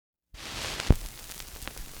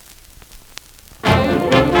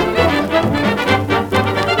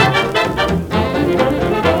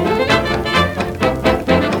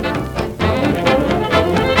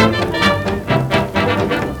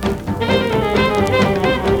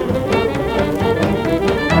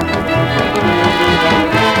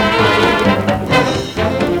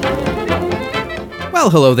Well,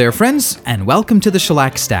 hello there, friends, and welcome to the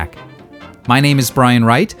Shellac Stack. My name is Brian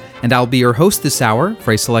Wright, and I'll be your host this hour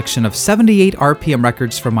for a selection of 78 RPM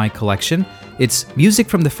records from my collection. It's music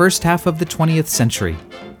from the first half of the 20th century.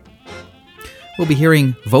 We'll be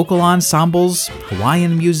hearing vocal ensembles,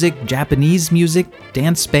 Hawaiian music, Japanese music,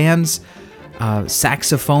 dance bands,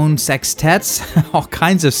 saxophone sextets, all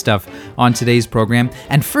kinds of stuff on today's program.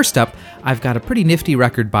 And first up, I've got a pretty nifty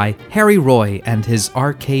record by Harry Roy and his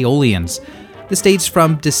Archaeolians. This dates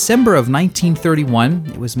from December of 1931.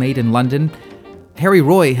 It was made in London. Harry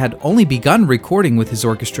Roy had only begun recording with his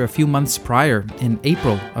orchestra a few months prior, in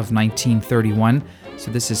April of 1931, so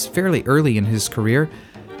this is fairly early in his career.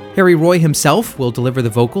 Harry Roy himself will deliver the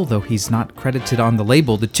vocal, though he's not credited on the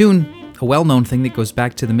label. The tune, a well-known thing that goes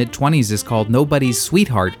back to the mid-20s, is called Nobody's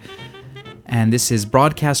Sweetheart, and this is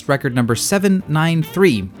broadcast record number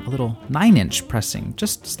 793, a little 9-inch pressing,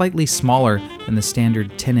 just slightly smaller than the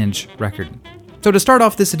standard 10-inch record. So to start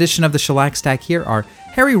off this edition of the Shellac Stack, here are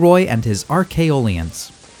Harry Roy and his Archaeolians.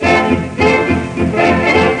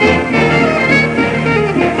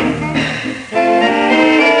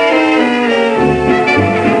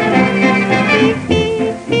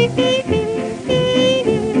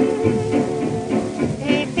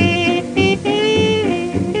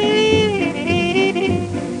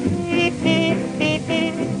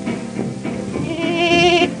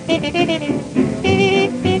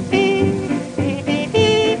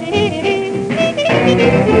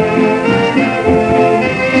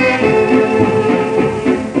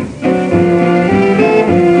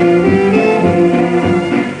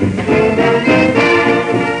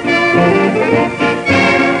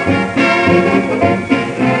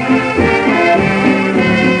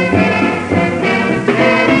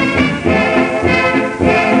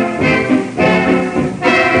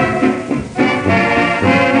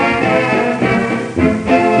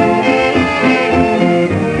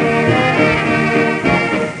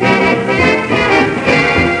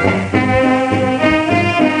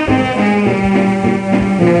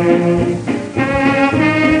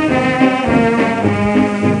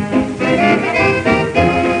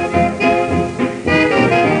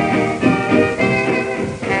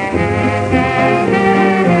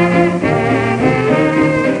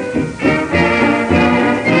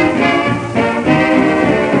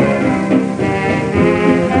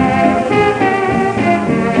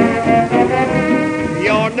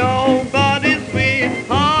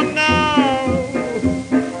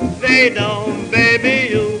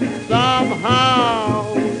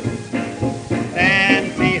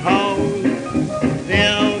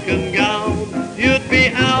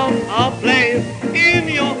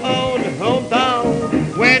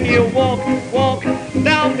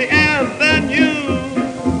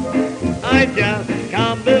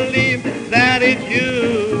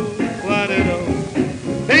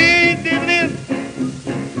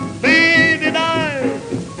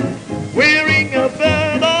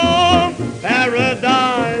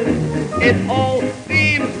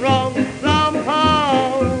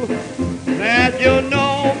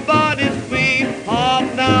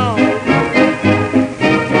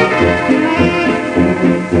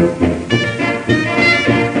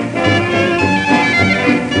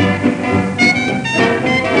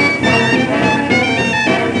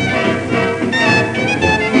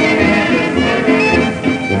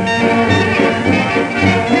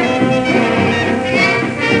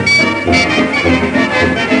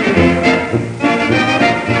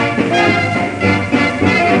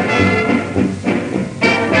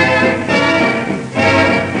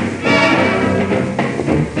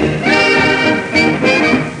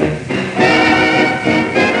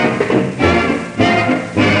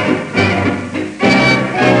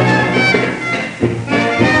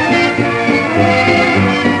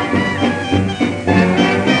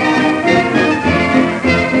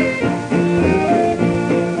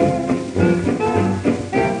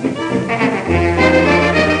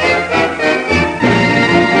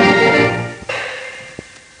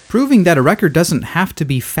 Proving that a record doesn't have to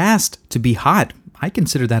be fast to be hot. I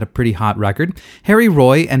consider that a pretty hot record. Harry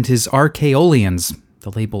Roy and his Archaeolians,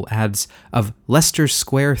 the label adds, of Leicester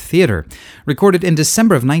Square Theatre. Recorded in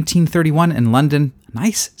December of 1931 in London.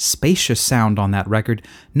 Nice, spacious sound on that record.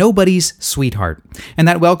 Nobody's Sweetheart. And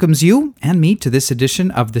that welcomes you and me to this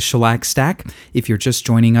edition of the Shellac Stack. If you're just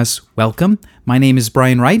joining us, welcome. My name is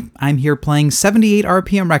Brian Wright. I'm here playing 78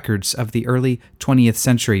 RPM records of the early 20th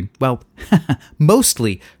century. Well,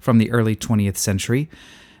 mostly from the early 20th century.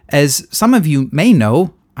 As some of you may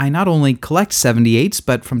know, I not only collect 78s,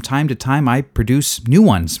 but from time to time I produce new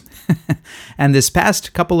ones. And this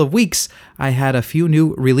past couple of weeks, I had a few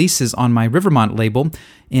new releases on my Rivermont label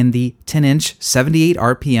in the 10-inch 78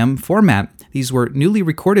 RPM format. These were newly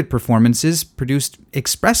recorded performances produced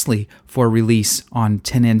expressly for release on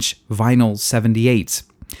 10-inch vinyl 78s.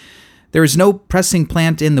 There is no pressing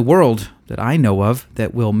plant in the world that I know of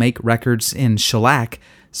that will make records in shellac,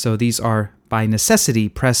 so these are by necessity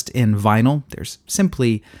pressed in vinyl. There's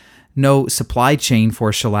simply no supply chain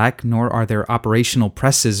for shellac, nor are there operational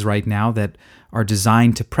presses right now that are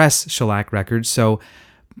designed to press shellac records. So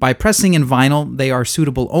by pressing in vinyl, they are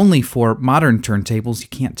suitable only for modern turntables. You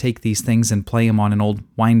can't take these things and play them on an old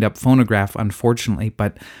wind-up phonograph, unfortunately,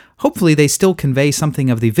 but hopefully they still convey something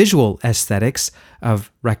of the visual aesthetics of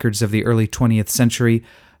records of the early 20th century,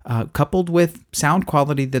 coupled with sound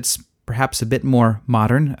quality that's perhaps a bit more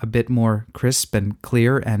modern, a bit more crisp and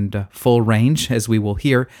clear and full range, as we will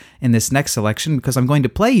hear in this next selection, because I'm going to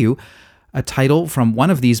play you a title from one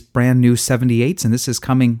of these brand new 78s, and this is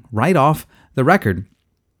coming right off the record.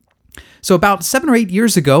 So about 7 or 8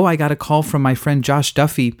 years ago, I got a call from my friend Josh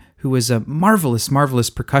Duffy, who is a marvelous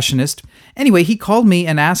percussionist. Anyway, he called me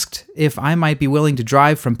and asked if I might be willing to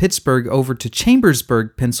drive from Pittsburgh over to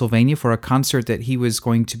Chambersburg, Pennsylvania for a concert that he was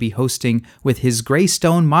going to be hosting with his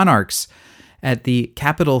Greystone Monarchs at the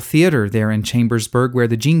Capitol Theater there in Chambersburg, where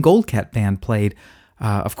the Gene Goldcat Band played.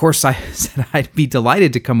 Of course, I said I'd be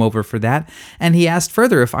delighted to come over for that, and he asked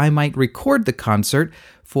further if I might record the concert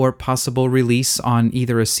for possible release on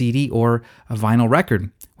either a CD or a vinyl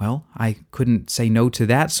record. Well, I couldn't say no to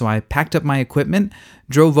that, so I packed up my equipment,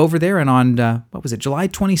 drove over there, and on, July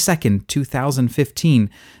 22nd, 2015,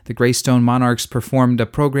 the Greystone Monarchs performed a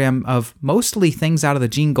program of mostly things out of the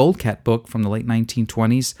Gene Goldcat book from the late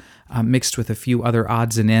 1920s, mixed with a few other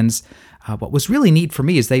odds and ends. What was really neat for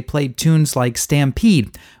me is they played tunes like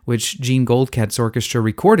Stampede, which Gene Goldcat's orchestra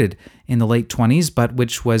recorded in the late 20s, but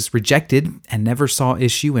which was rejected and never saw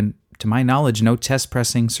issue, and to my knowledge, no test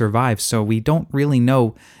pressing survived. So we don't really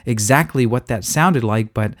know exactly what that sounded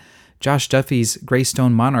like, but Josh Duffy's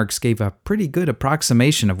Greystone Monarchs gave a pretty good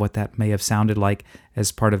approximation of what that may have sounded like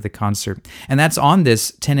as part of the concert. And that's on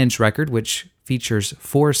this 10-inch record, which features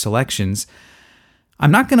 4 selections. I'm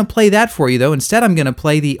not going to play that for you, though. Instead, I'm going to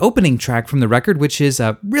play the opening track from the record, which is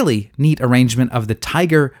a really neat arrangement of the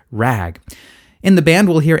Tiger Rag. In the band,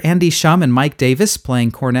 we'll hear Andy Shum and Mike Davis playing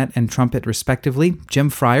cornet and trumpet, respectively. Jim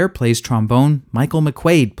Fryer plays trombone. Michael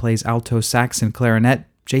McQuaid plays alto sax and clarinet.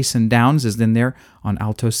 Jason Downs is in there on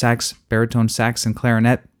alto sax, baritone sax, and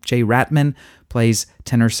clarinet. Jay Ratman plays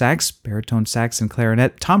tenor sax, baritone sax, and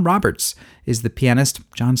clarinet. Tom Roberts is the pianist.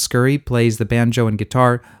 John Scurry plays the banjo and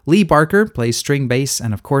guitar. Lee Barker plays string bass.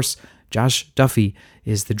 And of course, Josh Duffy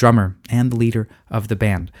is the drummer and the leader of the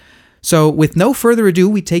band. So with no further ado,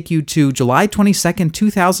 we take you to July 22nd,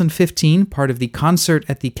 2015, part of the concert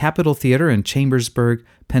at the Capitol Theater in Chambersburg,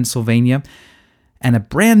 Pennsylvania, and a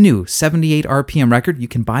brand new 78 RPM record. You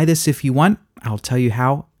can buy this if you want. I'll tell you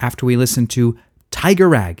how after we listen to Tiger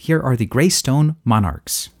Rag. Here are the Greystone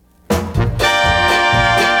Monarchs.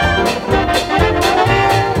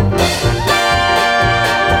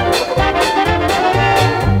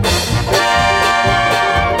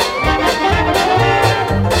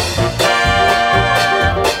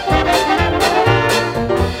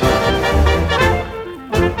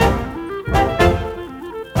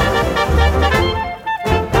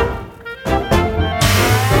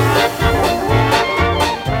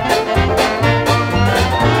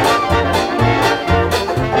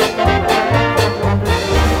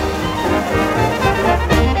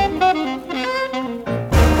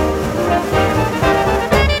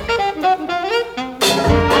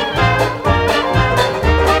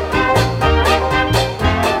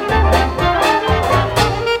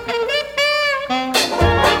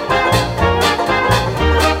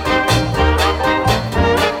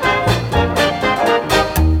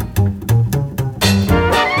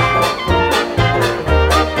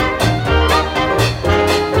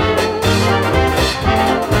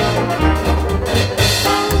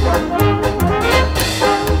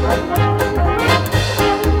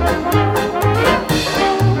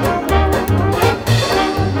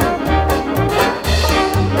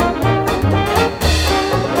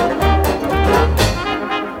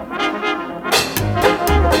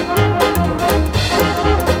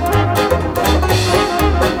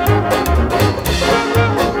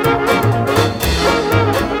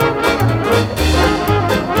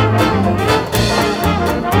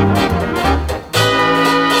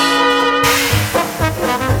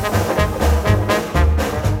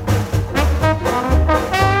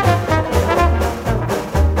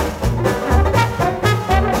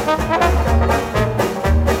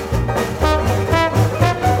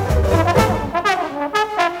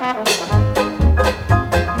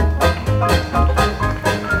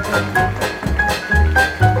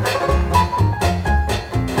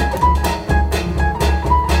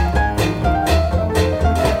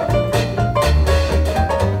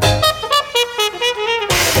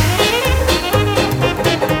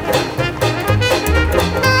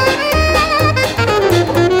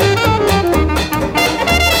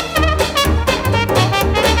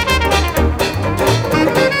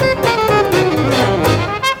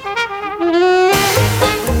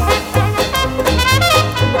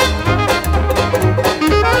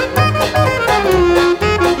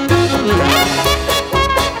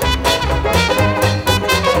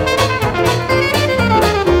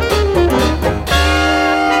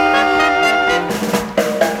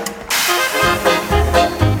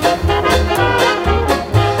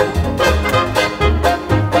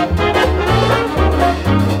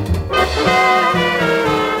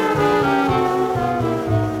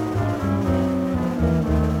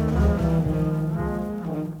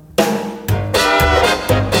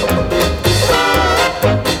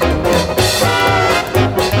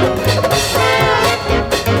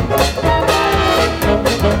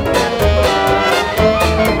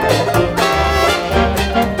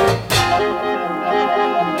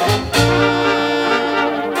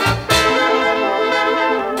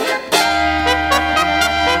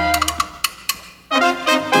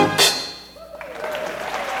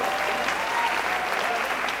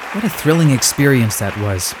 What a thrilling experience that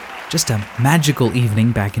was. Just a magical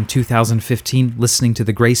evening back in 2015, listening to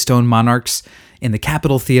the Greystone Monarchs in the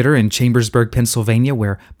Capitol Theater in Chambersburg, Pennsylvania,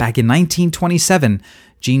 where back in 1927,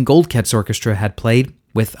 Gene Goldkett's orchestra had played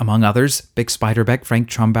with, among others, Bix Beiderbecke, Frank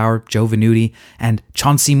Trumbauer, Joe Venuti, and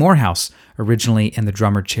Chauncey Morehouse, originally in the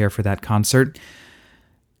drummer chair for that concert.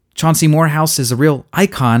 Chauncey Morehouse is a real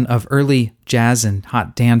icon of early jazz and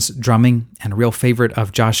hot dance drumming and a real favorite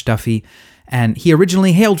of Josh Duffy. And he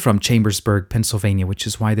originally hailed from Chambersburg, Pennsylvania, which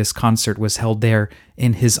is why this concert was held there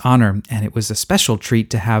in his honor. And it was a special treat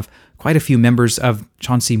to have quite a few members of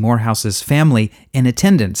Chauncey Morehouse's family in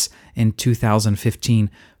attendance in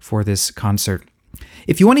 2015 for this concert.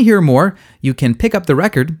 If you want to hear more, you can pick up the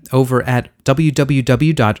record over at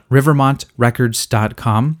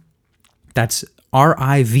www.rivermontrecords.com. That's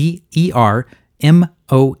RIVERMONT,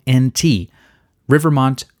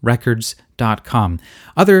 rivermontrecords.com.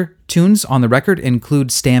 Other tunes on the record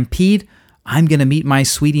include Stampede, I'm Gonna Meet My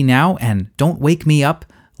Sweetie Now, and Don't Wake Me Up,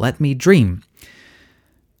 Let Me Dream.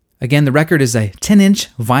 Again, the record is a 10-inch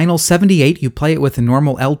vinyl 78. You play it with a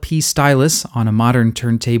normal LP stylus on a modern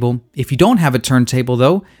turntable. If you don't have a turntable,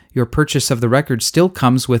 though, your purchase of the record still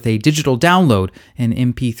comes with a digital download in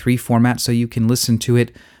MP3 format, so you can listen to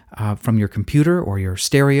it from your computer or your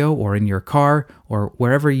stereo or in your car or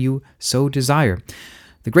wherever you so desire.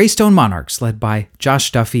 The Greystone Monarchs, led by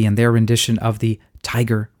Josh Duffy and their rendition of the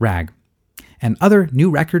Tiger Rag. And other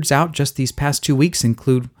new records out just these past 2 weeks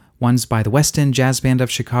include ones by the West End Jazz Band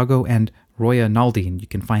of Chicago and Roya Naldi, and you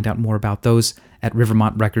can find out more about those at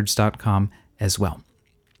rivermontrecords.com as well.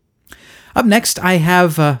 Up next, I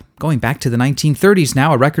have, going back to the 1930s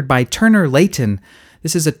now, a record by Turner Layton.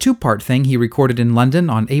 This is a two-part thing he recorded in London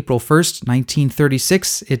on April 1st,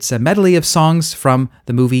 1936. It's a medley of songs from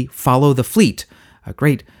the movie Follow the Fleet, a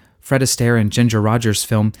great Fred Astaire and Ginger Rogers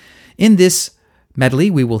film. In this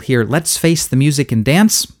medley, we will hear Let's Face the Music and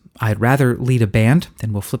Dance, I'd Rather Lead a Band,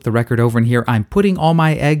 then we'll flip the record over and hear I'm Putting All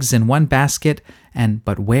My Eggs in One Basket, and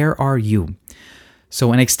But Where Are You?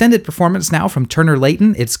 So an extended performance now from Turner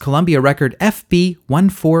Layton. It's Columbia record FB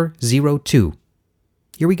 1402.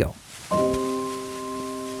 Here we go.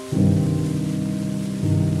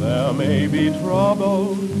 There may be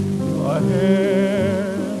trouble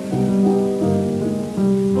ahead,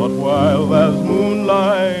 but while there's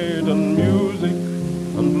moonlight and music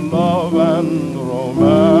and love and romance,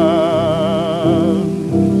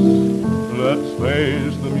 let's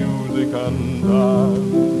face the music and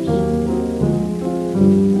dance.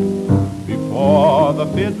 Before the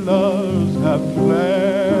fiddlers have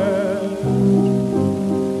fled,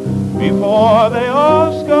 before they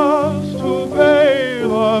ask us to pay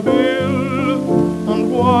the bill,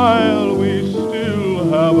 and while we still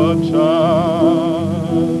have a chance,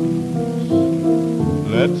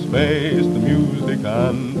 let's face the music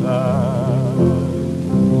and dance.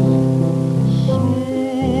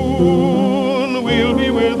 Soon we'll be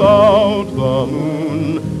without the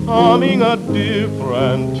moon, humming a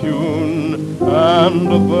different tune,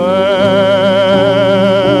 and then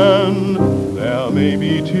there may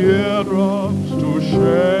be teardrops to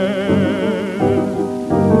shed,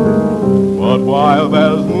 but while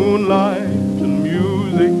there's moonlight and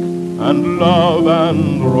music and love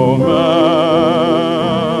and romance,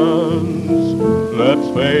 let's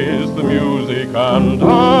face the music and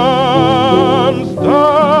dance,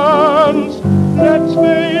 dance. Let's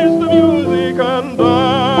face the music and dance.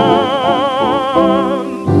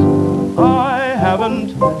 I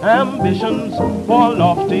haven't ambitions for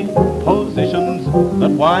lofty positions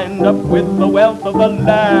that wind up with the wealth of the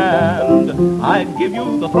land. I'd give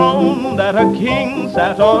you the throne that a king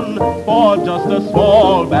sat on for just a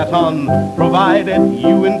small baton, provided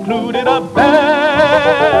you included a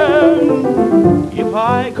band. If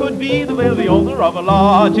I could be the owner of a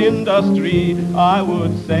large industry, I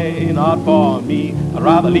would say, not for me, I'd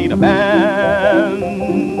rather lead a band.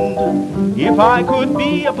 If I could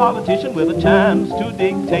be a politician with a chance to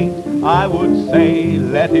dictate, I would say,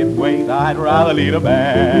 let it wait, I'd rather lead a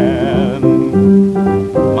band.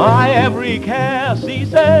 My every care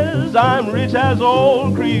ceases, I'm rich as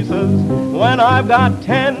old creases, when I've got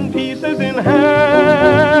 10 pieces in hand.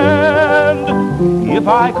 If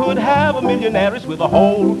I could have a millionaires with a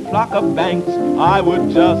whole flock of banks, I would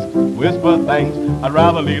just whisper thanks, I'd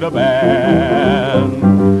rather lead a band.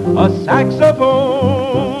 A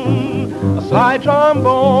saxophone, a slide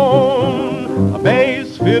trombone, a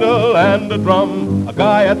bass, fiddle, and a drum, a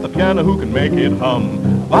guy at the piano who can make it hum,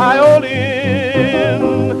 violin,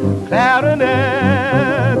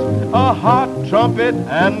 clarinet, a hot trumpet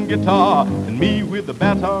and guitar, and me with the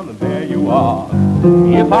baton, and there you are.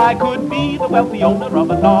 If I could be the wealthy owner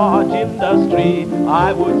of a large industry,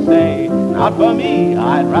 I would say, not for me,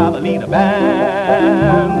 I'd rather lead a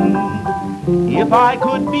band. If I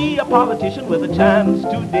could be a politician with a chance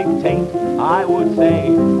to dictate, I would say,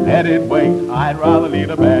 let it wait, I'd rather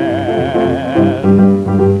lead a band.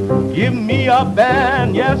 Give me a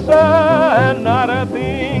band, yes sir, and not a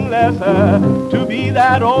thing lesser. To be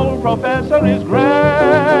that old professor is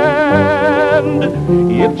grand.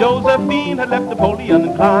 If Josephine had left Napoleon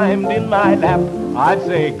and climbed in my lap, I'd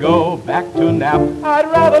say go back to nap, I'd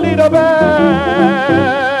rather lead a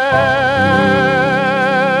band.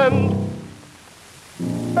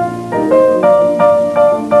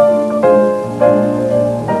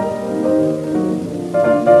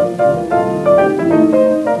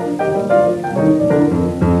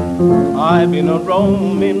 I've been a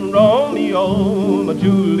Roman Romeo, my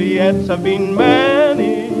Juliets have been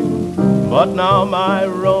many, but now my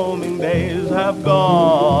roaming days have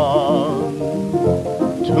gone.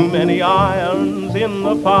 Too many irons in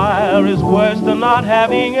the fire is worse than not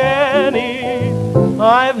having any.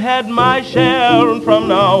 I've had my share and from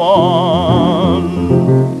now on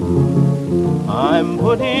I'm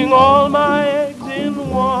putting all my eggs in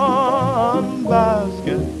one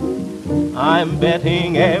basket. I'm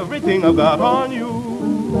betting everything I've got on you.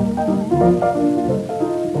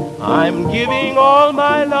 I'm giving all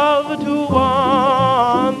my love to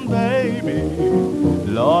one baby.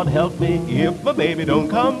 Lord help me if my baby don't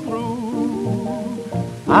come through.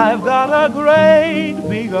 I've got a great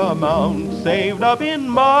big amount saved up in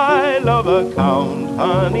my love account,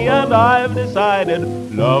 honey, and I've decided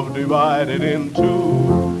love divided in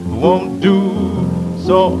two won't do.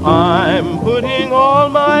 So I'm putting all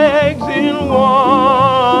my eggs in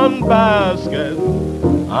one basket.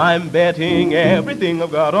 I'm betting everything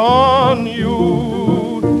I've got on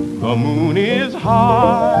you. The moon is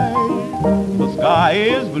high, the sky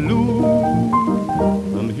is blue,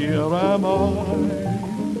 and here am I,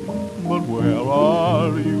 but where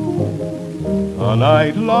are you? A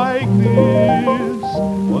night like this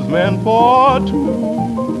was meant for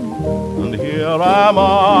two, and here am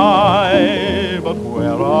I, but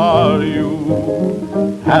where are you?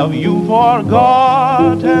 Have you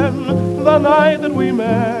forgotten the night that we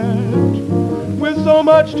met? With so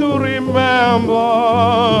much to remember,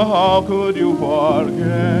 how could you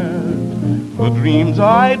forget? The dreams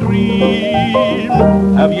I dreamed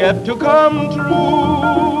have yet to come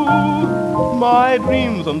true. My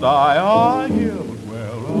dreams and I are here, but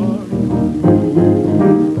where are you?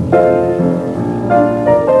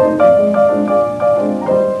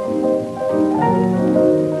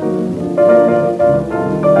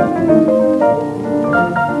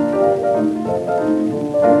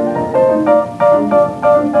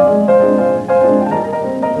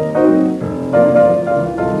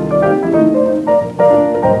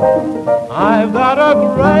 I've got a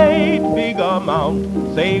great big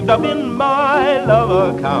amount saved up in my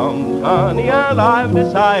love account, honey, and I've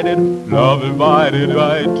decided love divided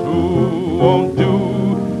by two won't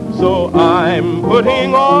do. So I'm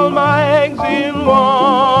putting all my eggs in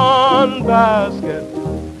one basket.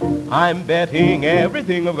 I'm betting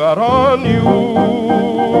everything I've got on you.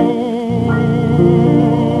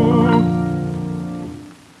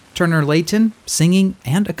 Turner Layton singing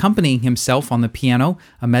and accompanying himself on the piano,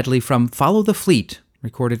 a medley from Follow the Fleet,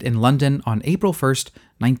 recorded in London on April 1st,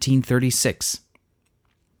 1936.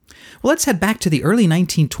 Well, let's head back to the early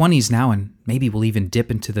 1920s now, and maybe we'll even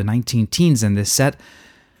dip into the 19-teens in this set.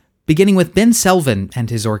 Beginning with Ben Selvin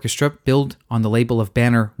and his orchestra, billed on the label of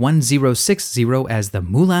Banner 1060 as the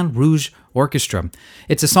Moulin Rouge Orchestra.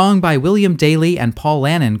 It's a song by William Daly and Paul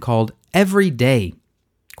Lannon called Every Day.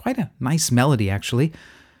 Quite a nice melody, actually.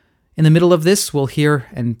 In the middle of this, we'll hear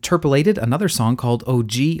interpolated another song called Oh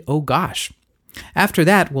Gee, Oh Gosh. After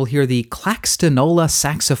that, we'll hear the Claxtonola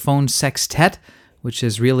Saxophone Sextet, which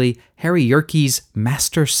is really Harry Yerke's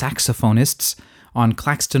master saxophonists, on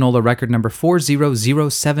Claxtonola record number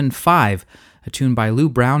 40075, a tune by Lou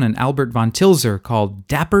Brown and Albert Von Tilzer called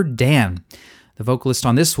Dapper Dan. The vocalist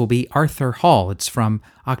on this will be Arthur Hall. It's from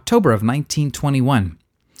October of 1921.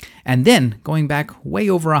 And then, going back way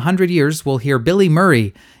over 100 years, we'll hear Billy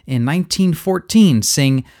Murray in 1914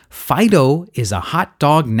 sing Fido is a Hot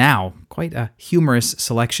Dog Now. Quite a humorous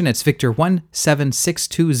selection. It's Victor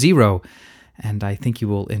 17620, and I think you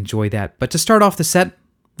will enjoy that. But to start off the set,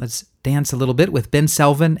 let's dance a little bit with Ben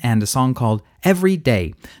Selvin and a song called Every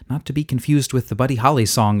Day, not to be confused with the Buddy Holly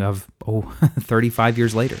song of, 35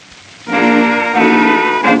 years later.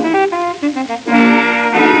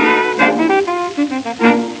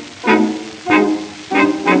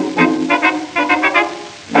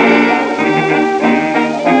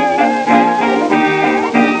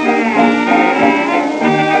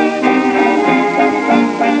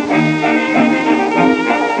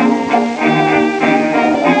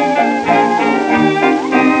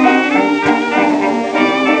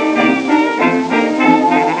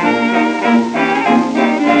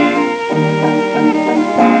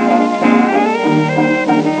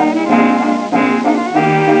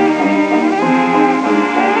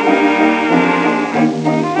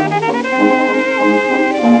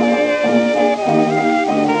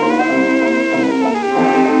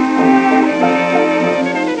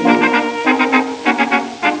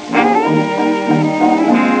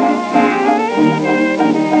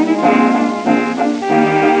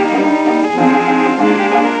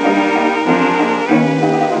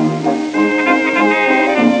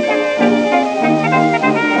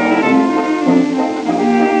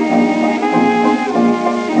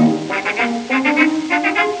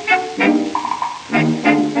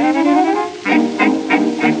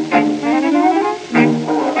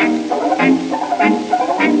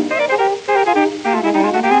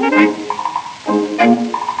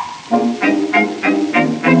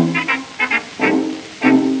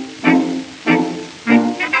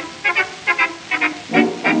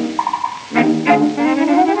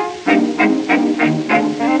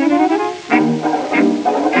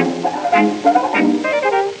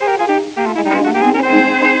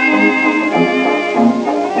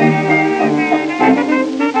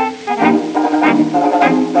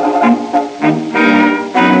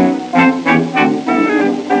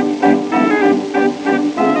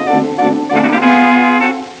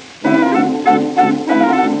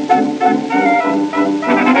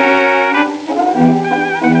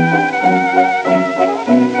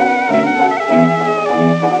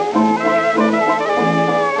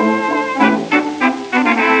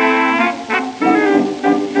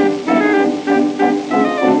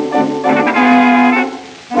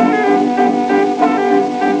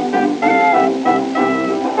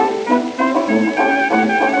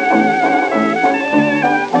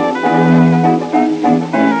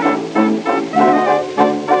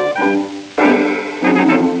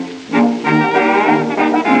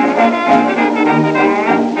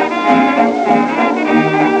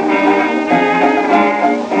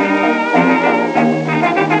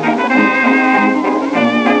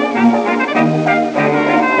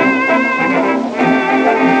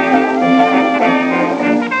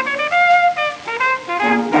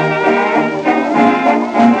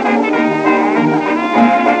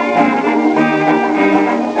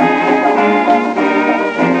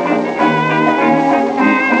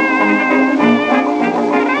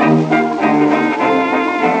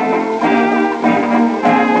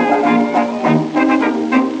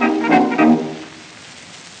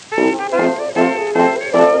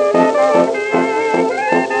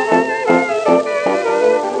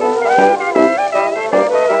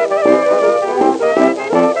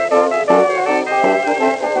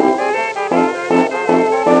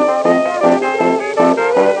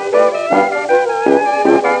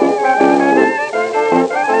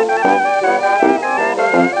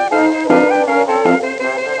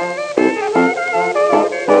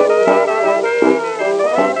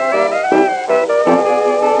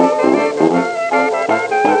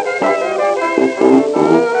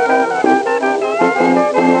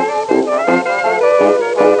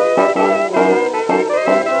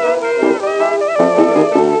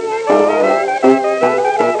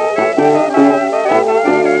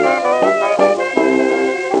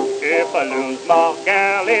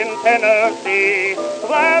 gal in Tennessee.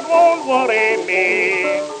 That won't worry me,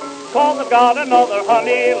 'cause I've got another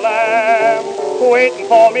honey lamb waiting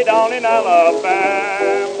for me down in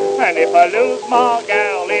Alabama. And if I lose my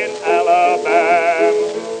gal in Alabama,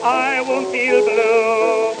 I won't feel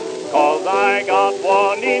blue, 'cause I got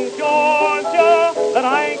one in Georgia that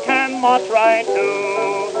I can march right to.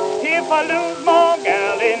 If I lose my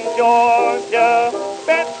gal in Georgia,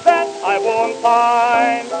 bet that I won't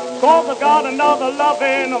find, 'cause I've got another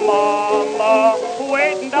loving mama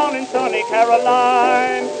waiting down in sunny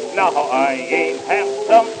Caroline. Now I ain't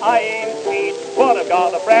handsome, I ain't sweet, but I've got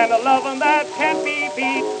a brand of loving that can't be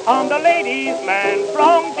beat. I'm the ladies' man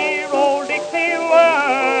from dear old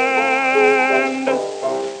Dixieland.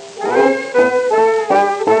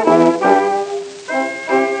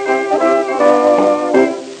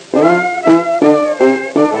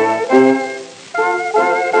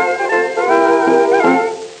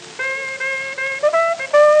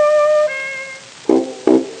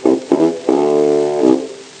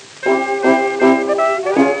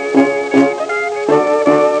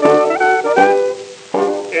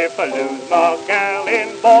 If I lose my gal in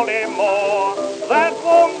Baltimore, that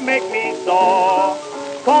won't make me sore,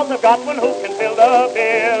 'cause I've got one who can fill the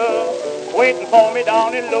bill waiting for me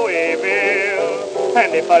down in Louisville. And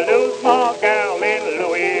if I lose my gal in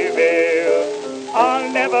Louisville, I'll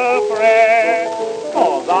never fret,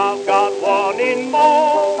 'cause I've got one in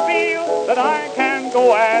Mobile that I can go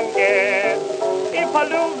and get. If I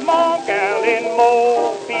lose my gal in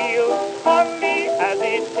Mobile, funny as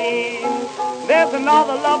it seems, there's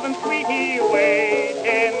another loving sweetie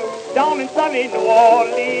waiting down in sunny New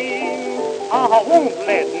Orleans. I won't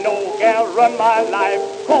let no gal run my life,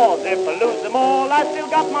 'cause if I lose them all, I still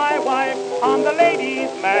got my wife. I'm the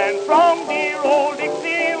ladies' man from dear old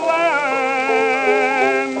Dixieland.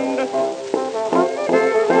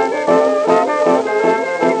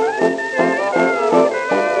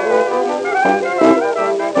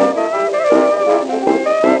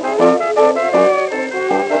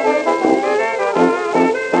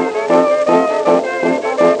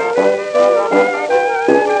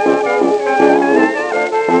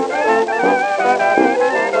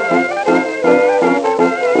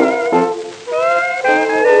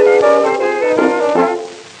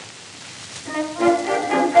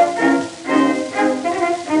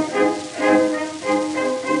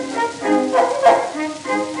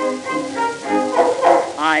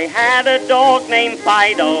 I had a dog named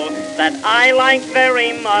Fido that I liked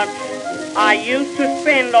very much. I used to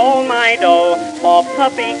spend all my dough for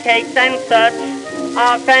puppy cakes and such.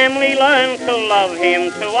 Our family learned to love him,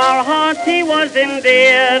 to our hearts he was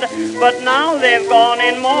endeared. But now they've gone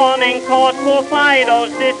in mourning, 'cause poor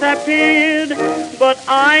Fido's disappeared. But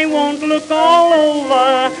I won't look all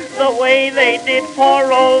over the way they did for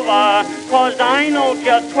Rover, 'cause I know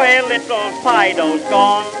just where little Fido's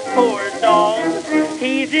gone, poor dog.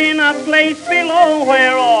 He's in a place below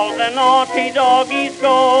where all the naughty doggies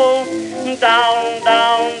go. Down,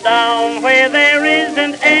 down, down, where there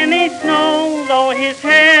isn't any snow, though his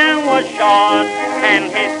hair was short and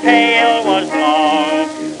his tail was long.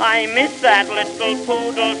 I miss that little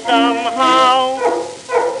poodle somehow.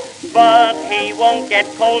 But he won't get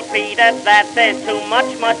cold feet at that. There's too much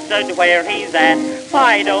mustard where he's at.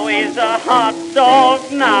 Fido is a hot dog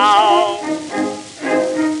now.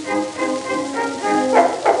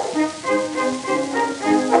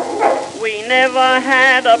 We never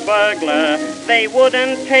had a burglar, they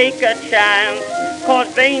wouldn't take a chance, 'cause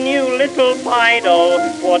they knew little Fido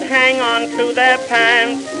would hang on to their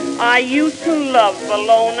pants. I used to love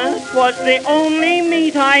bologna, 'twas the only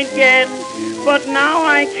meat I'd get, but now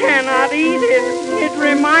I cannot eat it, it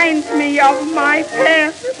reminds me of my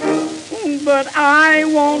pet. But I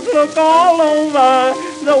won't look all over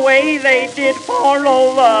the way they did for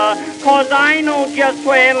Rover, 'cause I know just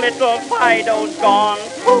where little Fido's gone,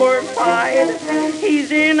 poor Fido. He's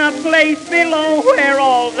in a place below where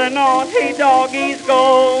all the naughty doggies go.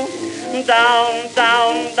 Down,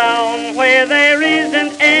 down, down, where there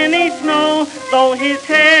isn't any snow, though his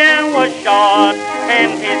hair was short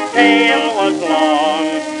and his tail was long.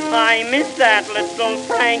 I miss that little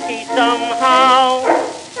Frankie somehow.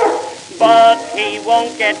 But he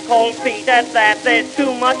won't get cold feet at that. There's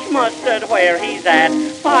too much mustard where he's at.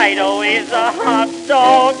 Fido is a hot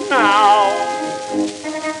dog now.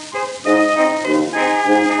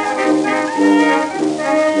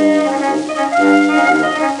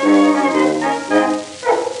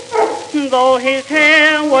 Though his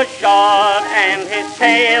hair was short and his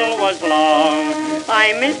tail was long,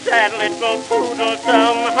 I miss that little poodle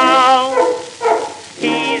somehow.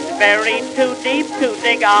 He's buried too deep to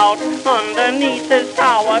dig out underneath the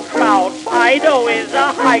sauerkraut. Fido is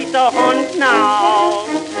a heiser hunt now.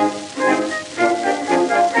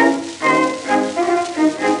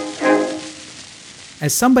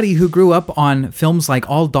 As somebody who grew up on films like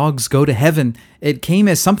All Dogs Go to Heaven, it came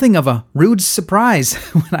as something of a rude surprise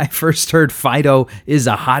when I first heard Fido is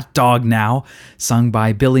a Hot Dog Now, sung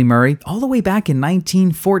by Billy Murray all the way back in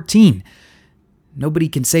 1914. Nobody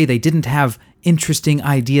can say they didn't have interesting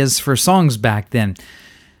ideas for songs back then.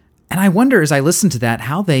 And I wonder as I listen to that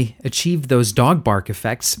how they achieved those dog bark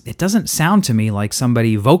effects. It doesn't sound to me like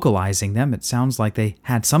somebody vocalizing them. It sounds like they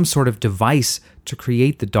had some sort of device to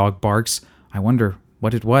create the dog barks. I wonder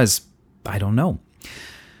what it was. I don't know.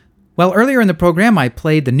 Well, earlier in the program, I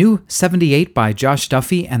played the new 78 by Josh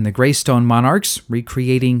Duffy and the Greystone Monarchs,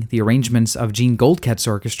 recreating the arrangements of Gene Goldkett's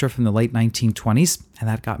orchestra from the late 1920s, and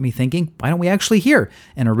that got me thinking, why don't we actually hear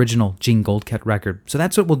an original Gene Goldkett record? So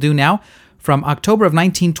that's what we'll do now. From October of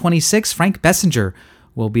 1926, Frank Bessinger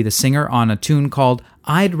will be the singer on a tune called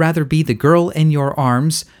I'd Rather Be the Girl in Your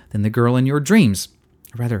Arms Than the Girl in Your Dreams.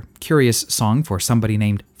 A rather curious song for somebody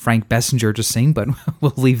named Frank Bessinger to sing, but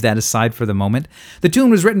we'll leave that aside for the moment. The tune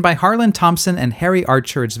was written by Harlan Thompson and Harry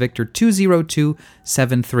Archer. It's Victor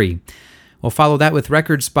 20273. We'll follow that with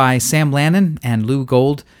records by Sam Lannon and Lou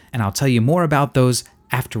Gold, and I'll tell you more about those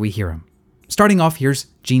after we hear them. Starting off, here's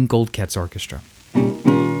Gene Goldkett's orchestra.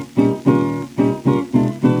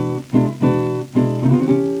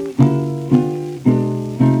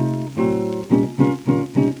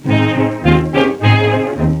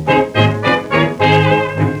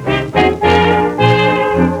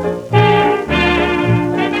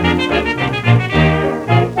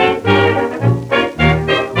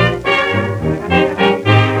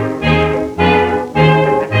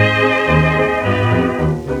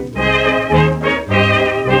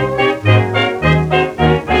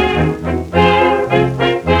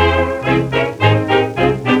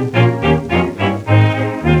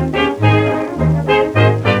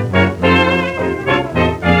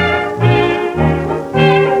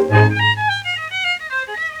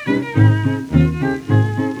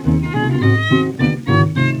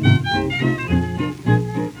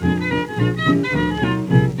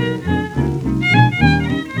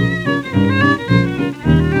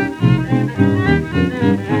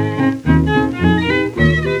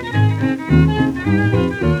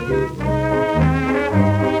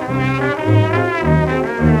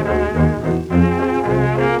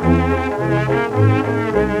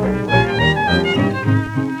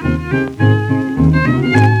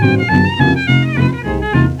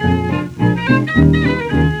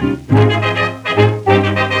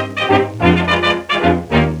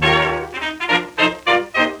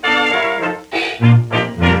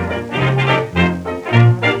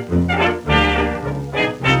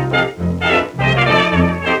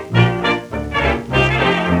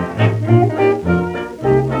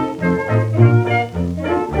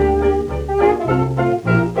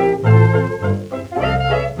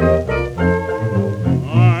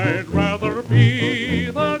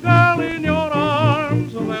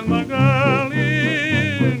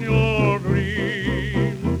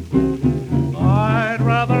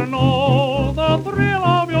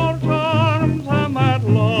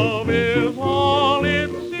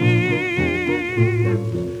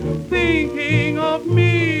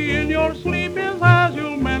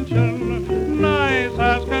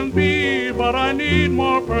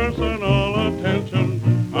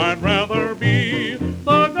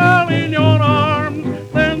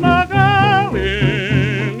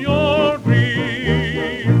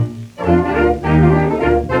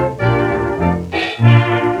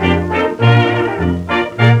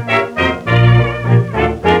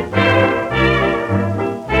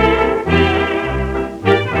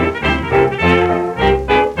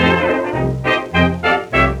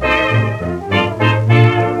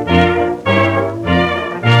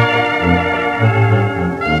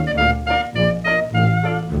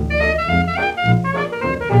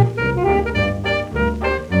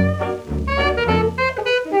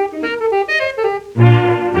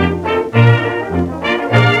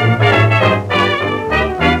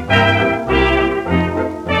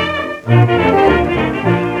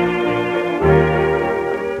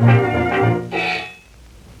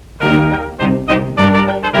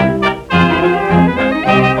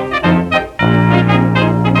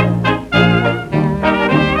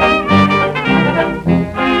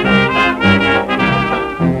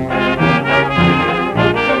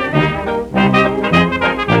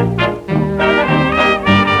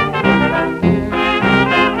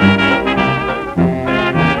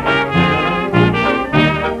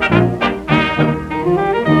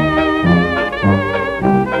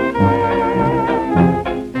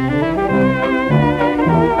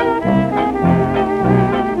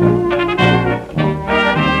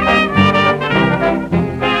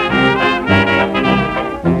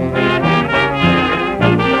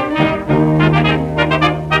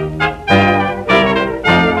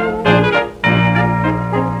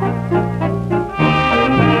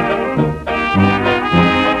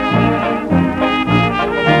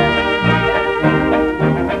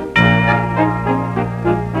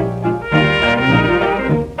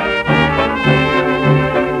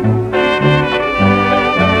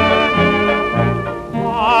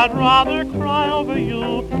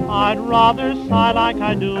 rather sigh like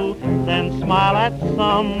I do than smile at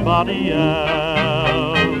somebody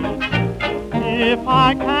else. If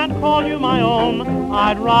I can't call you my own,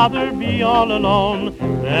 I'd rather be all alone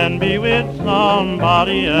than be with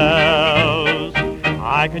somebody else.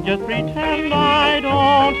 I can just pretend I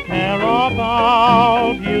don't care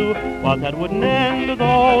about you, but that wouldn't end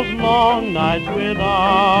those long nights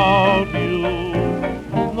without you.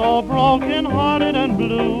 Though broken-hearted and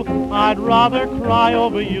blue, I'd rather cry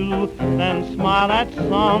over you than smile at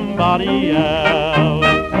somebody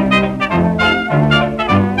else.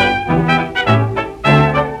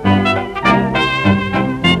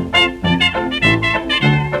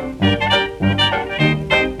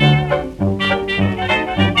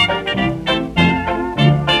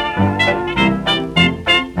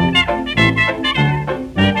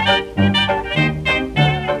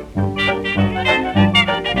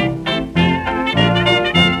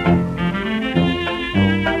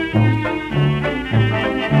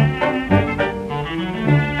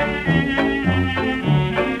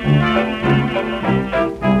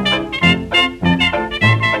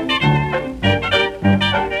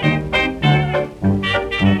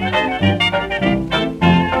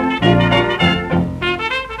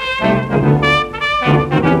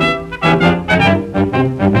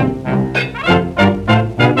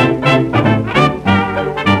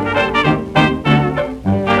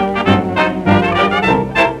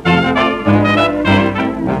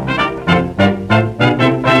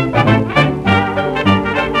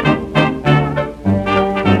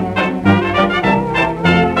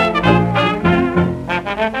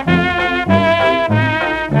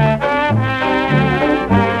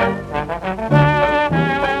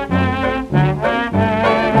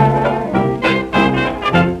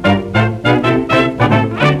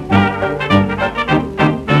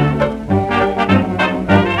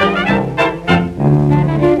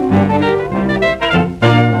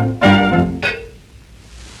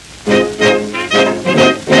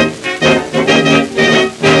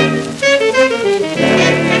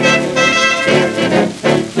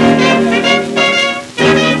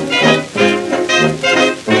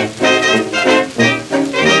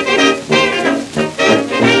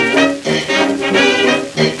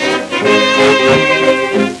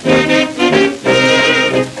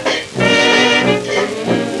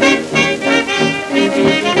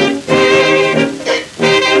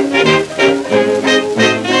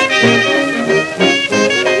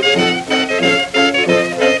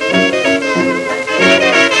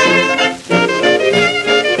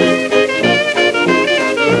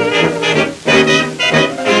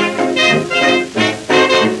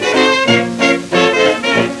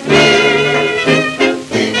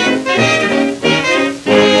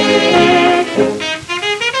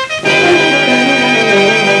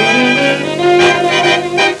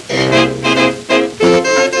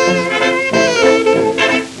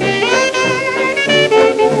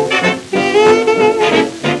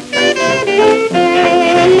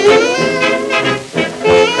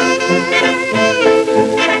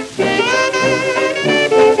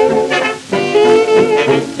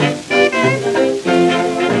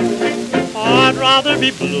 be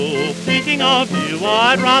blue. Thinking of you,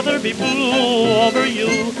 I'd rather be blue over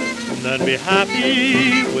you than be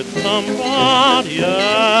happy with somebody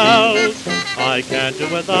else. I can't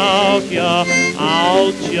do without ya,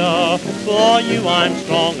 out ya. For you I'm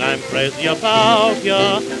strong, I'm crazy about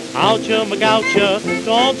ya. Out ya, McGout ya,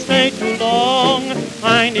 don't stay too long.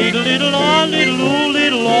 I need a little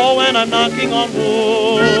oh, when I'm knocking on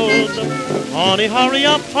wood. Honey, hurry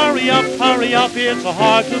up, it's so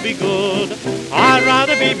hard to be good. I'd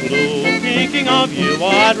rather be blue, thinking of you.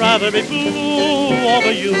 I'd rather be blue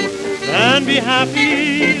over you than be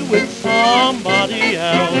happy with somebody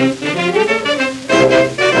else.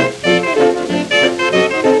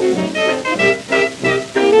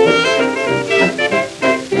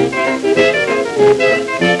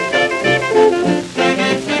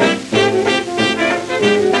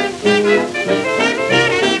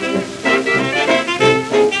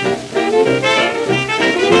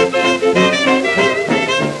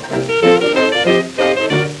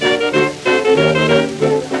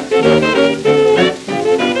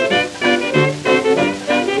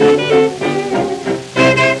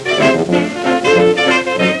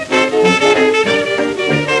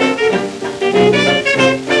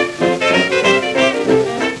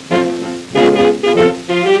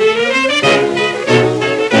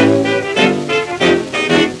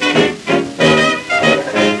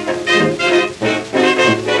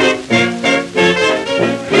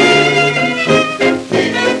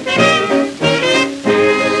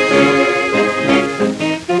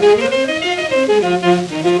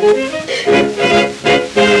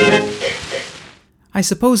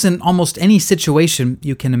 suppose in almost any situation,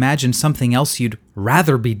 you can imagine something else you'd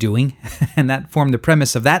rather be doing, and that formed the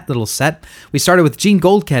premise of that little set. We started with Gene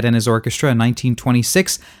Goldkette and his orchestra in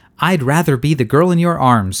 1926, I'd Rather Be the Girl in Your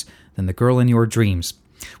Arms Than the Girl in Your Dreams.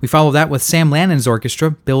 We followed that with Sam Lannon's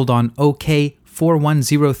orchestra, billed on OK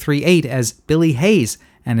 41038 as Billy Hayes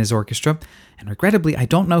and his orchestra, and regrettably, I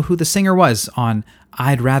don't know who the singer was on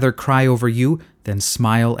I'd Rather Cry Over You Than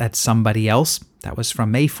Smile at Somebody Else. That was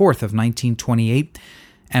from May 4th of 1928.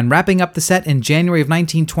 And wrapping up the set in January of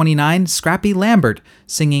 1929, Scrappy Lambert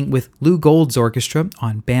singing with Lou Gold's orchestra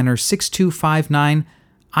on Banner 6259,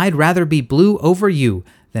 I'd Rather Be Blue Over You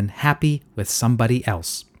Than Happy with Somebody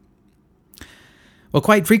Else. Well,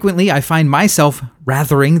 quite frequently, I find myself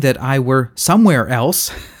rathering that I were somewhere else.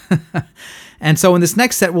 And so in this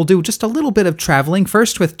next set, we'll do just a little bit of traveling,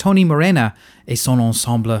 first with Tony Morena et son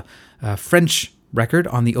ensemble, a French record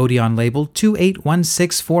on the Odeon label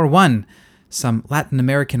 281641. Some Latin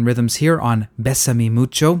American rhythms here on Bésame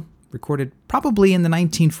Mucho, recorded probably in the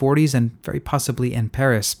 1940s and very possibly in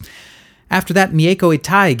Paris. After that, Mieko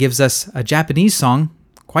Itai gives us a Japanese song,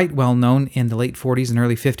 quite well known in the late 40s and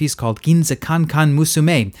early 50s, called Ginza Kankan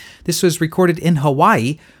Musume. This was recorded in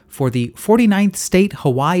Hawaii for the 49th State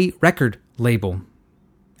Hawaii Record label.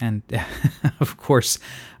 And of course,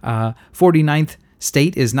 49th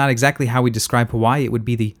State is not exactly how we describe Hawaii. It would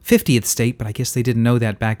be the 50th state, but I guess they didn't know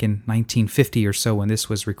that back in 1950 or so when this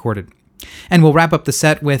was recorded. And we'll wrap up the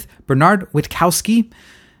set with Bernard Witkowski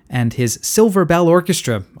and his Silver Bell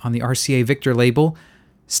Orchestra on the RCA Victor label.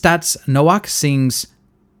 Stats Nowak sings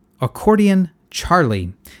Accordion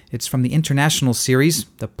Charlie. It's from the international series,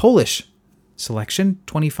 the Polish selection,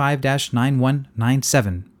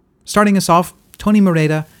 25-9197. Starting us off, Tony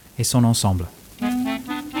Morena et son ensemble.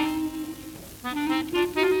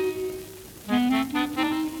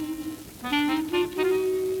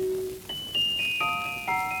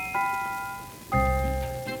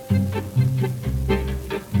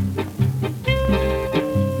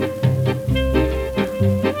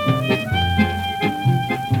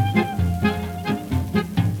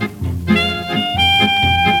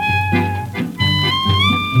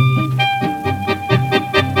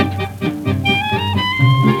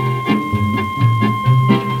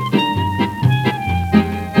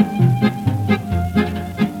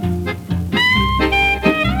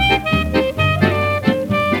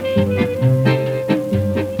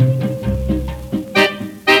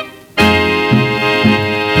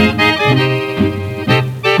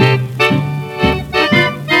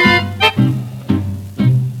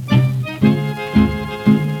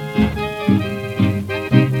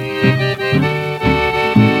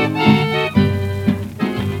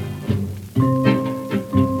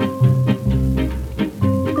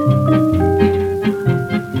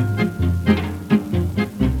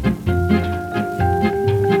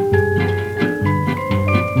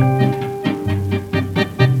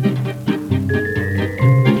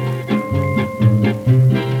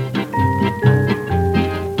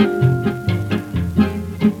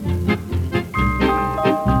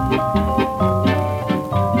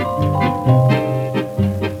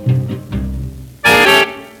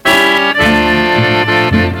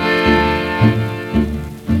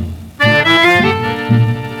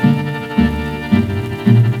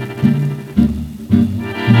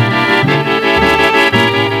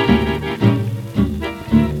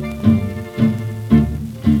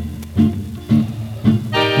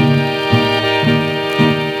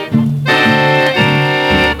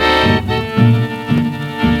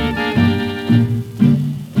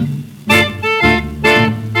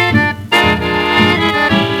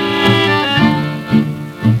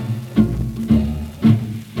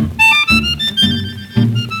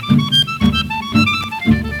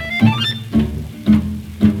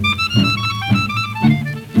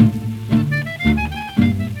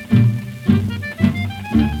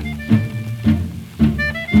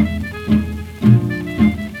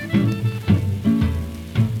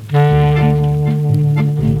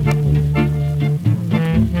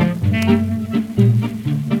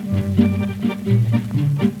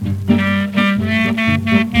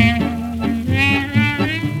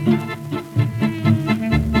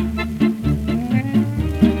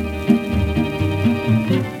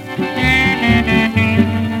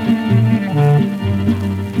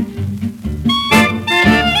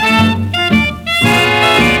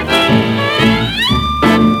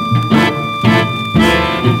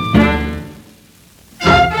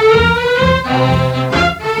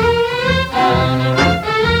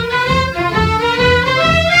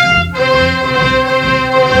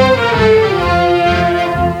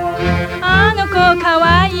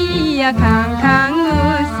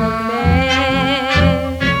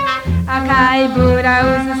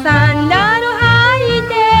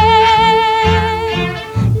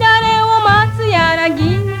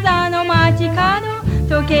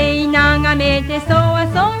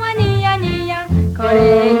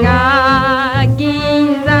 れが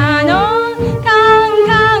銀座のカン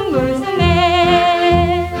カン娘。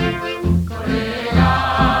これが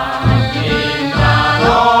銀座の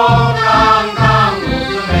カンカン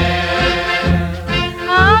娘。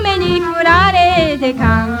雨に降られてカ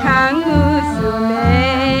ンカン娘。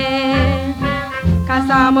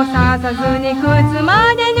傘もささずに靴ま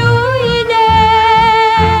で脱いで、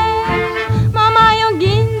ママよ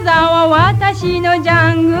銀座は私のジ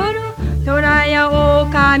ャングル、虎や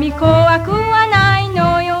狼怖くはない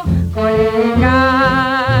のよ。これ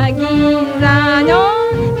が銀座の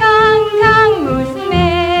カンカン娘。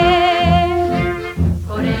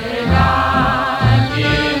これが銀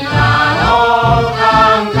座のカ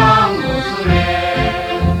ンカン娘。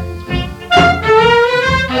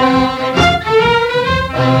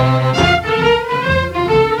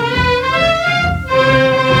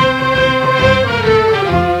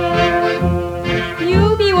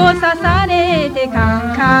指を刺されてカ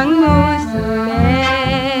ンカン娘。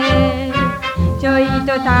ちょい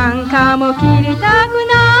と短歌も切りたくな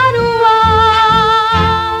るわ。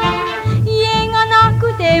家がな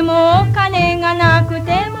くてもお金がなく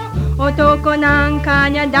ても男なんか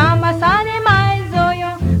にゃ騙されまいぞ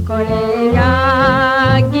よ。これ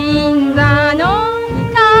が銀座の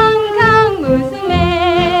カンカン娘。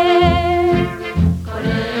これ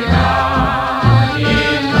が銀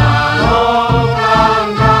座のカン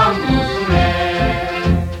カン娘。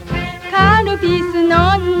カルピス飲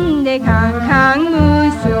んでカンカン娘。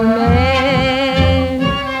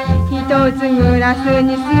一つグラス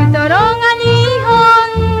にストローが2本。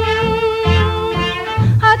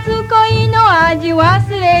初恋の味忘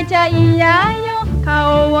れちゃいやよ。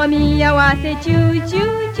顔を見合わせチューチュ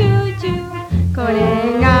ーチューチュー。これ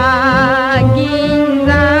が銀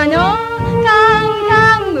座のカンカ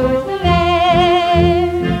ン娘。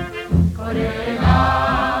これが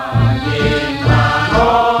銀座の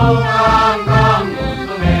カンカン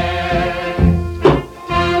娘。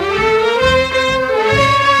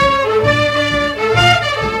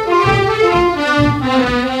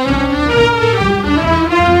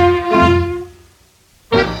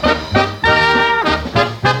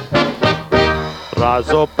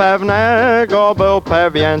Razu pewnego był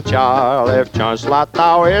pewien ciały, wciąż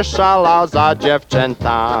latał i szalał za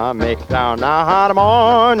dziewczętami. Grał na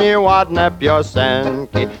harmonii ładne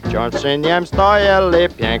piosenki, wciąż przy niem stojeli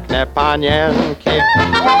piękne panienki.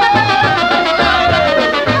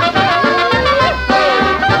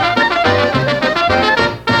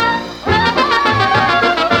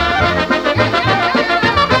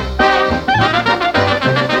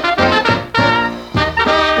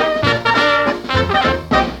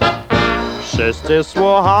 Wszyscy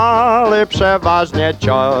słuchali, przeważnie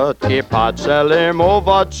ciotki, patrzyli mu w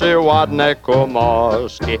oczy ładne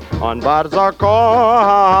kumoszki. On bardzo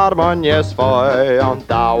kocha harmonię swoją,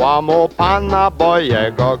 dała mu panna, bo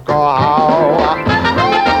jego kochała.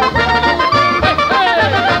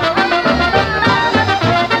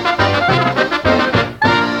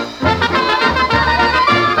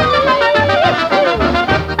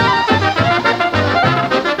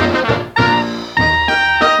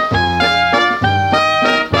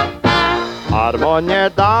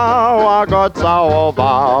 Harmonię dała, go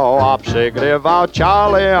całowała, przygrywał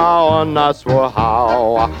ciały, a ona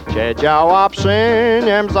słuchała. Siedziała przy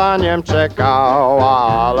nim, za nim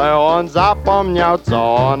czekała, ale on zapomniał,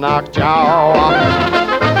 co ona chciała.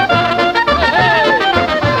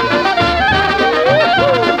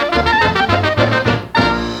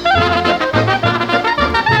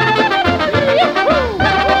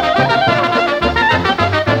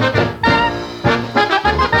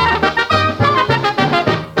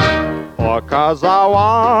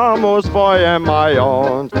 Pokazała mu swoje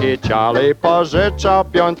majątki, ciali pożyczał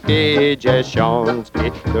piątki i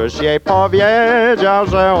dziesiątki. Już jej powiedział,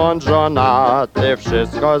 że on żonaty,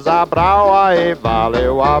 wszystko zabrała i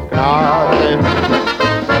waliła w kraty.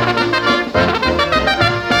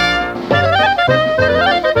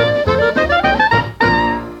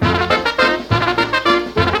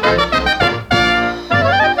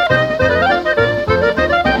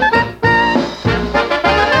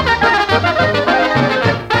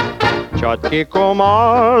 Ciotki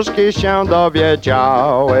kumoszki się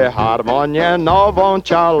dowiedziały, harmonię nową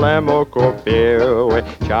ciale mu kupiły.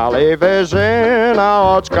 Ciale wyżyna,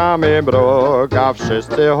 oczkami mruga,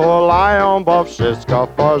 wszyscy hulają, bo wszystko w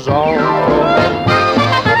porządku.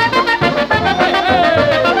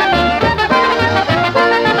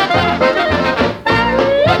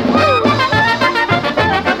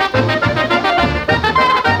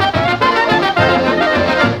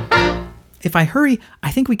 If I hurry,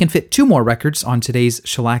 I think we can fit 2 more records on today's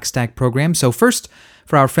Shellac Stack program. So first,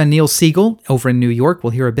 For our friend Neil Siegel over in New York,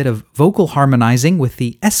 we'll hear a bit of vocal harmonizing with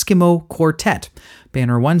the Eskimo Quartet,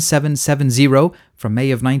 banner 1770 from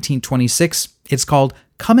May of 1926. It's called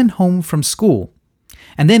Comin' Home from School.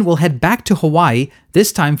 And then we'll head back to Hawaii,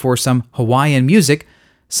 this time for some Hawaiian music,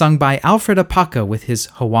 sung by Alfred Apaka with his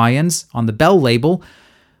Hawaiians on the Bell label.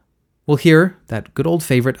 We'll hear that good old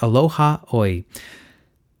favorite, Aloha Oi.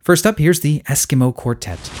 First up, here's the Eskimo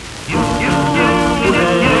Quartet.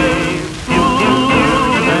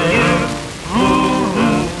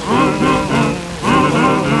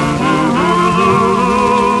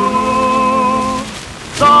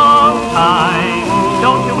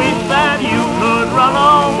 Don't you wish that you could run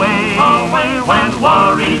away? When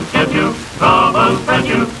worries get you, troubles fret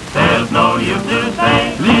you, there's no use to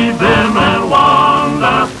stay. Leave them and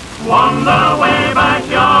wander way back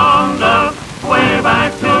yonder, way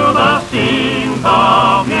back to the scenes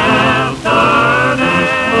of yesterday.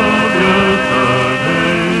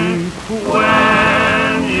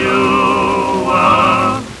 When you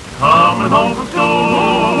were coming home from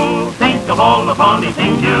school, think of all the funny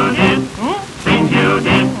things you did.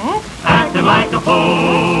 Acting like a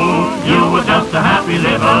fool, you were just a happy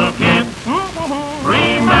little kid.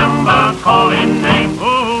 Remember calling names,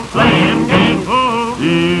 playing games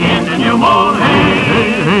in the new moon.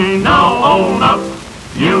 Hey, now own up,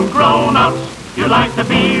 you grown-ups, you like to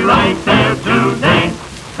be right there today.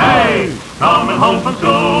 Hey, coming home from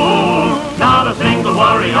school, not a single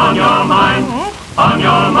worry on your mind,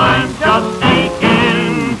 just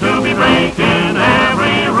aching to be breaking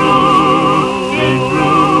every rule.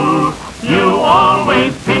 You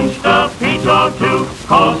always pinched a peach or two,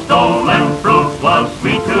 'cause stolen fruit was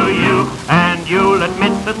sweet to you. And you'll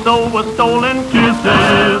admit that so was stolen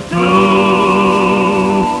kisses too,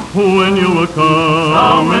 when you were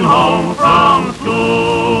coming home from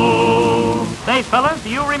school. Say, fellas, do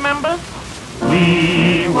you remember?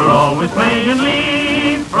 We were always playing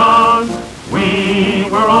leapfrog. We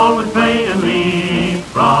were always playing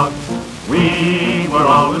leapfrog. We were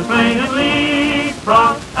always playing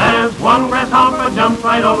leapfrog, as one grasshopper jumped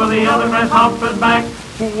right over the other grasshopper's back.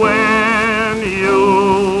 When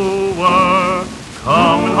you were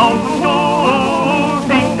coming home from school,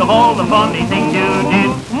 think of all the funny things you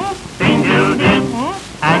did,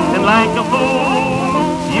 acting like a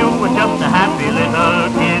fool. You were just a happy little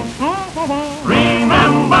kid.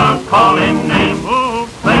 Remember calling names,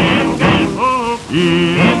 playing games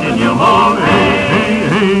in the new moon.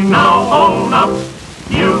 Hey, now own up,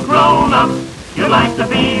 you grown up, you like to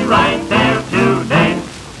be right there today.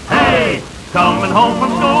 Hey, coming home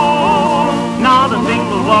from school, not a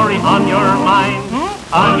single worry on your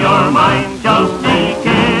mind, just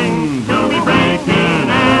aching to be breaking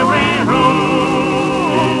every rule.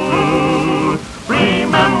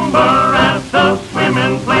 Remember at the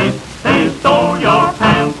swimming place, they stole your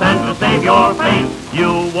pants, and to save your face, you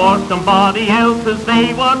wore somebody else's.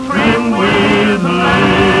 They were trimmed with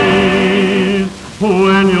lace.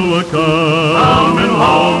 When you were coming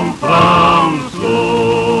home from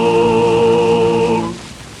school.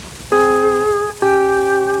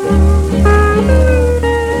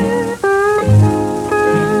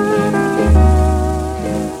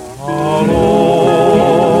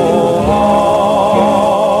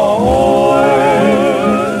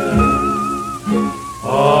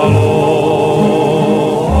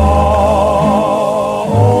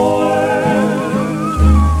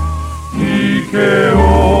 Ike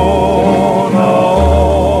ona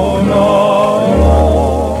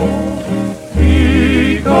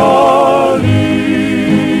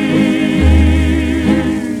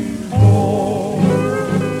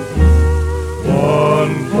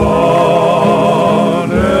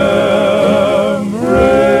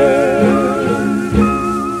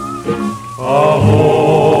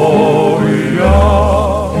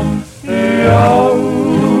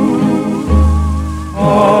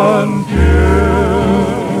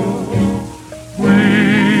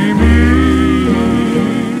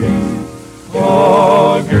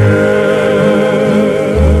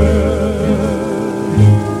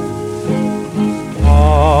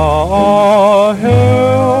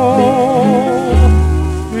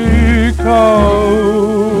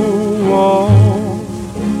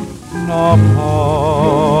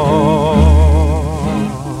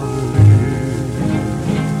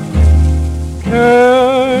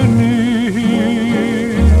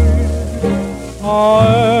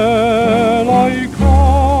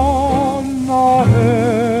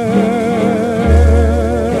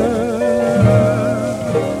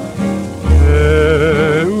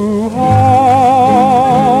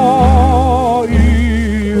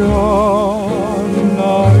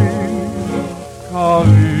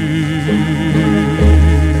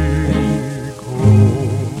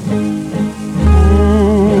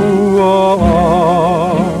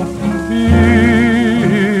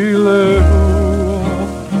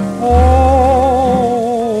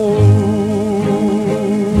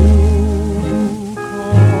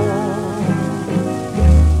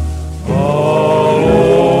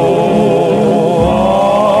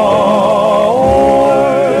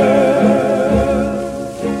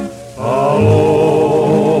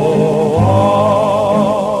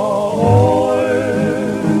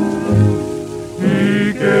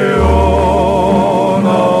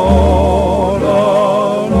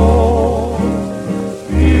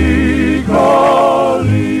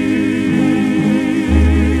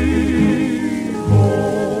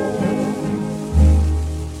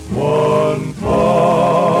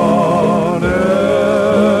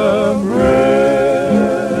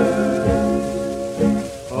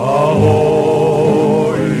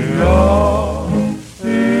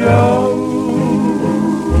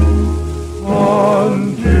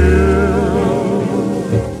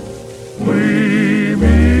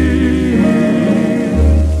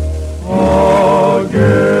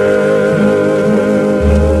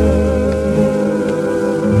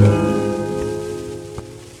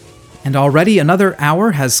already another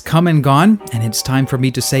hour has come and gone, and it's time for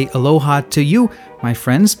me to say aloha to you, my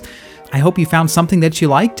friends. I hope you found something that you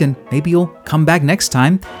liked, and maybe you'll come back next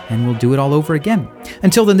time, and we'll do it all over again.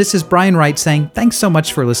 Until then, this is Brian Wright saying thanks so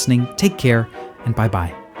much for listening. Take care, and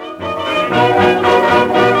bye-bye.